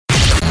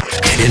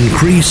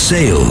Increase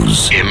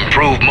sales,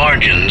 improve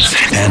margins,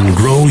 and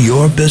grow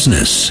your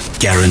business.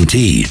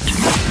 Guaranteed.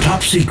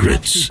 Top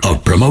secrets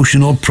of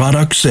promotional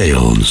product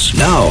sales.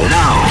 Now,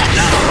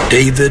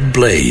 David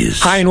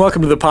Blaze. Hi, and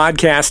welcome to the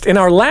podcast. In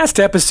our last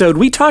episode,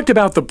 we talked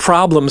about the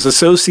problems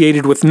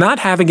associated with not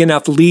having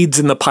enough leads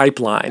in the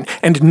pipeline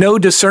and no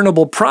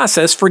discernible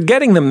process for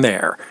getting them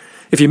there.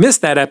 If you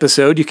missed that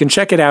episode, you can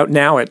check it out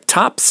now at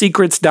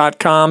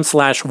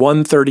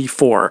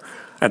topsecrets.com/134.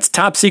 That's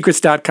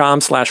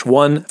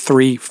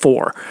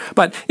topsecrets.com/134.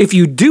 But if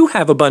you do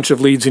have a bunch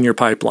of leads in your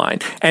pipeline,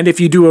 and if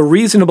you do a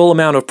reasonable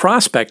amount of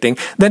prospecting,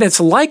 then it's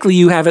likely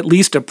you have at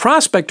least a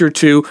prospect or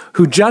two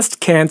who just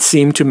can't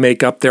seem to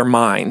make up their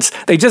minds.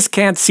 They just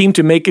can't seem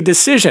to make a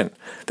decision.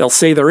 They'll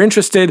say they're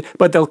interested,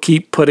 but they'll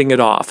keep putting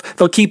it off.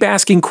 They'll keep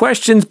asking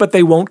questions, but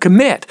they won't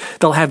commit.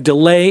 They'll have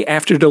delay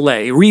after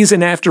delay,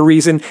 reason after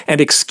reason,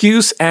 and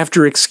excuse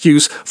after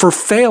excuse for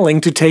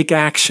failing to take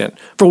action.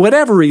 For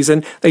whatever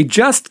reason, they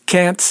just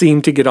can't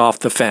seem to get off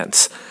the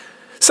fence.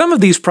 Some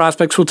of these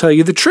prospects will tell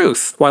you the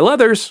truth, while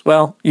others,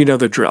 well, you know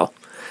the drill.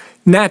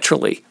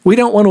 Naturally, we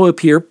don't want to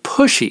appear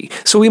pushy,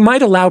 so we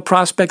might allow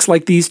prospects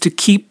like these to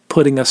keep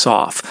putting us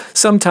off,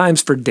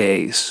 sometimes for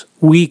days,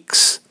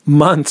 weeks,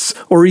 months,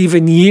 or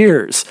even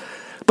years.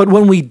 But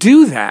when we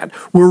do that,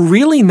 we're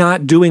really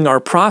not doing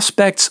our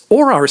prospects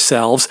or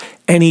ourselves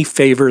any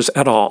favors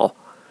at all.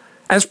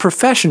 As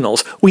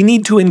professionals, we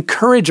need to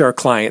encourage our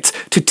clients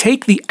to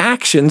take the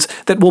actions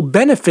that will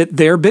benefit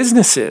their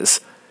businesses.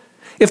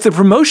 If the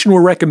promotion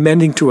we're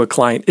recommending to a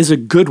client is a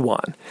good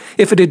one,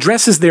 if it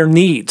addresses their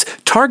needs,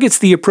 targets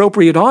the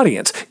appropriate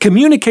audience,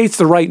 communicates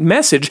the right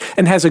message,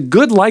 and has a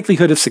good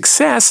likelihood of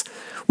success,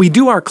 we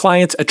do our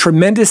clients a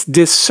tremendous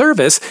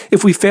disservice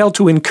if we fail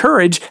to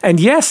encourage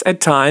and, yes, at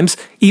times,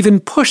 even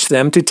push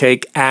them to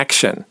take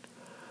action.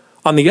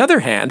 On the other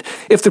hand,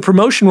 if the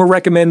promotion we're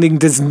recommending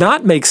does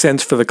not make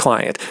sense for the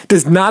client,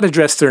 does not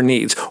address their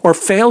needs, or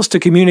fails to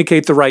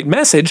communicate the right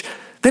message,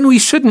 then we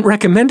shouldn't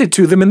recommend it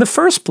to them in the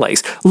first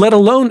place, let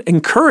alone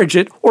encourage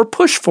it or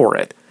push for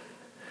it.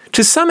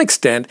 To some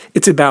extent,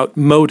 it's about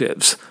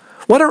motives.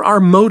 What are our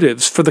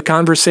motives for the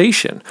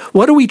conversation?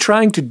 What are we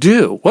trying to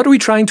do? What are we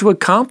trying to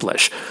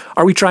accomplish?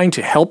 Are we trying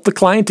to help the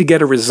client to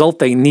get a result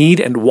they need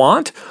and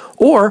want?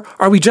 Or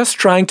are we just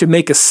trying to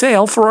make a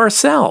sale for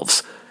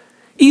ourselves?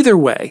 Either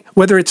way,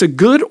 whether it's a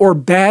good or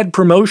bad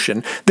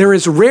promotion, there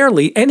is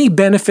rarely any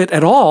benefit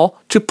at all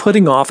to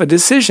putting off a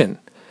decision.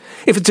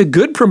 If it's a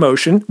good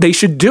promotion, they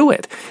should do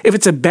it. If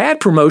it's a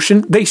bad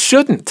promotion, they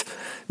shouldn't.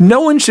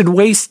 No one should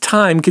waste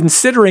time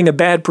considering a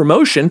bad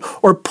promotion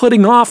or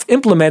putting off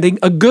implementing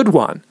a good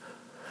one.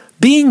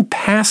 Being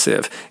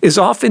passive is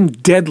often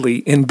deadly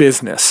in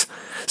business.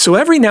 So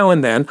every now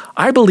and then,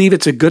 I believe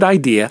it's a good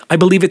idea, I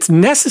believe it's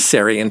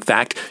necessary, in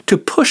fact, to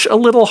push a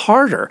little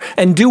harder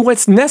and do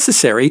what's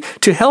necessary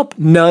to help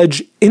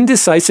nudge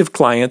indecisive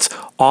clients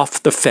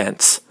off the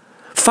fence.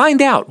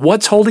 Find out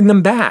what's holding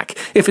them back.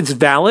 If it's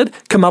valid,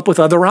 come up with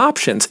other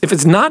options. If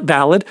it's not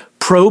valid,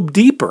 probe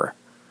deeper.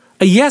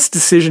 A yes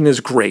decision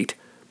is great,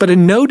 but a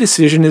no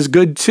decision is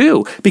good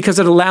too, because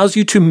it allows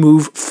you to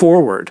move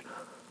forward.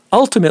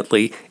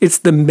 Ultimately, it's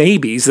the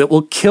maybes that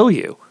will kill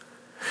you.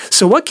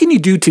 So what can you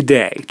do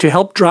today to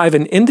help drive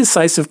an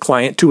indecisive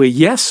client to a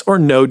yes or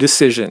no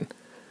decision?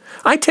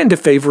 I tend to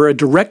favor a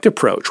direct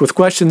approach with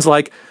questions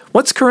like,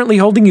 what's currently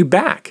holding you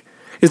back?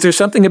 Is there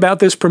something about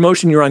this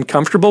promotion you're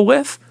uncomfortable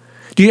with?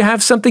 Do you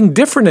have something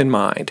different in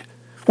mind?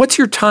 What's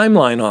your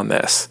timeline on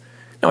this?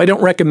 Now, I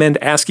don't recommend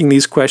asking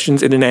these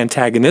questions in an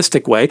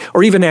antagonistic way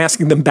or even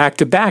asking them back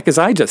to back as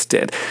I just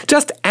did.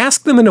 Just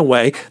ask them in a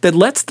way that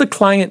lets the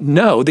client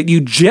know that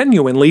you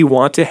genuinely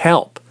want to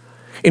help.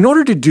 In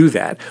order to do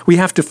that, we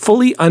have to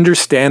fully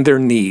understand their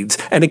needs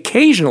and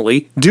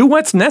occasionally do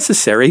what's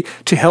necessary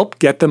to help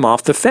get them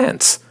off the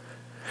fence.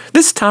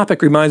 This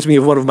topic reminds me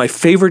of one of my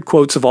favorite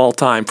quotes of all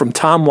time from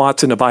Tom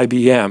Watson of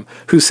IBM,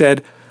 who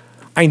said,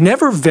 "I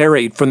never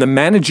varied from the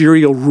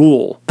managerial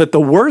rule that the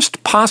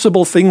worst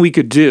possible thing we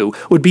could do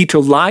would be to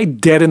lie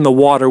dead in the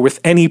water with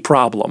any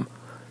problem.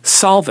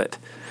 Solve it.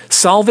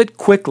 Solve it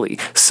quickly.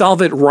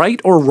 Solve it right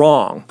or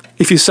wrong.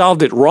 If you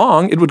solved it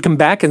wrong, it would come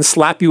back and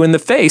slap you in the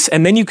face,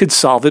 and then you could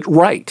solve it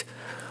right.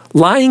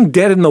 Lying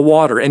dead in the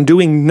water and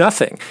doing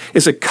nothing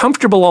is a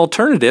comfortable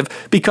alternative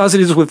because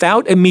it is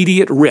without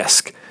immediate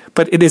risk,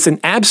 but it is an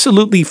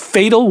absolutely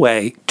fatal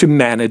way to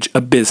manage a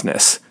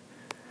business."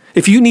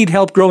 If you need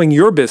help growing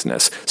your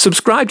business,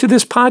 subscribe to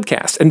this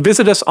podcast and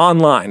visit us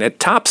online at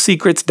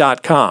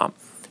topsecrets.com.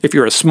 If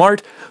you're a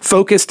smart,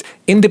 focused,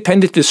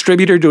 independent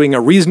distributor doing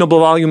a reasonable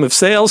volume of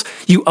sales,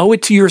 you owe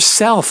it to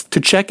yourself to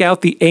check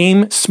out the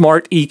AIM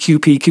Smart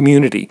EQP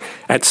community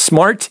at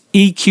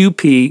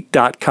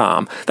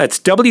smarteqp.com. That's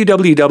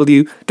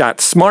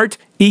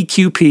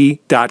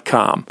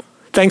www.smarteqp.com.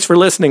 Thanks for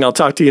listening. I'll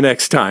talk to you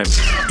next time.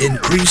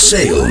 Increase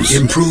sales,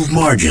 improve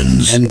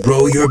margins, and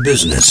grow your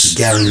business.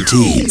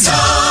 Guaranteed.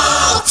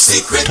 Top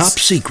Secrets. Top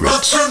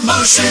Secrets.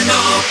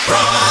 Promotional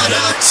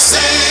product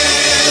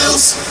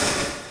sales.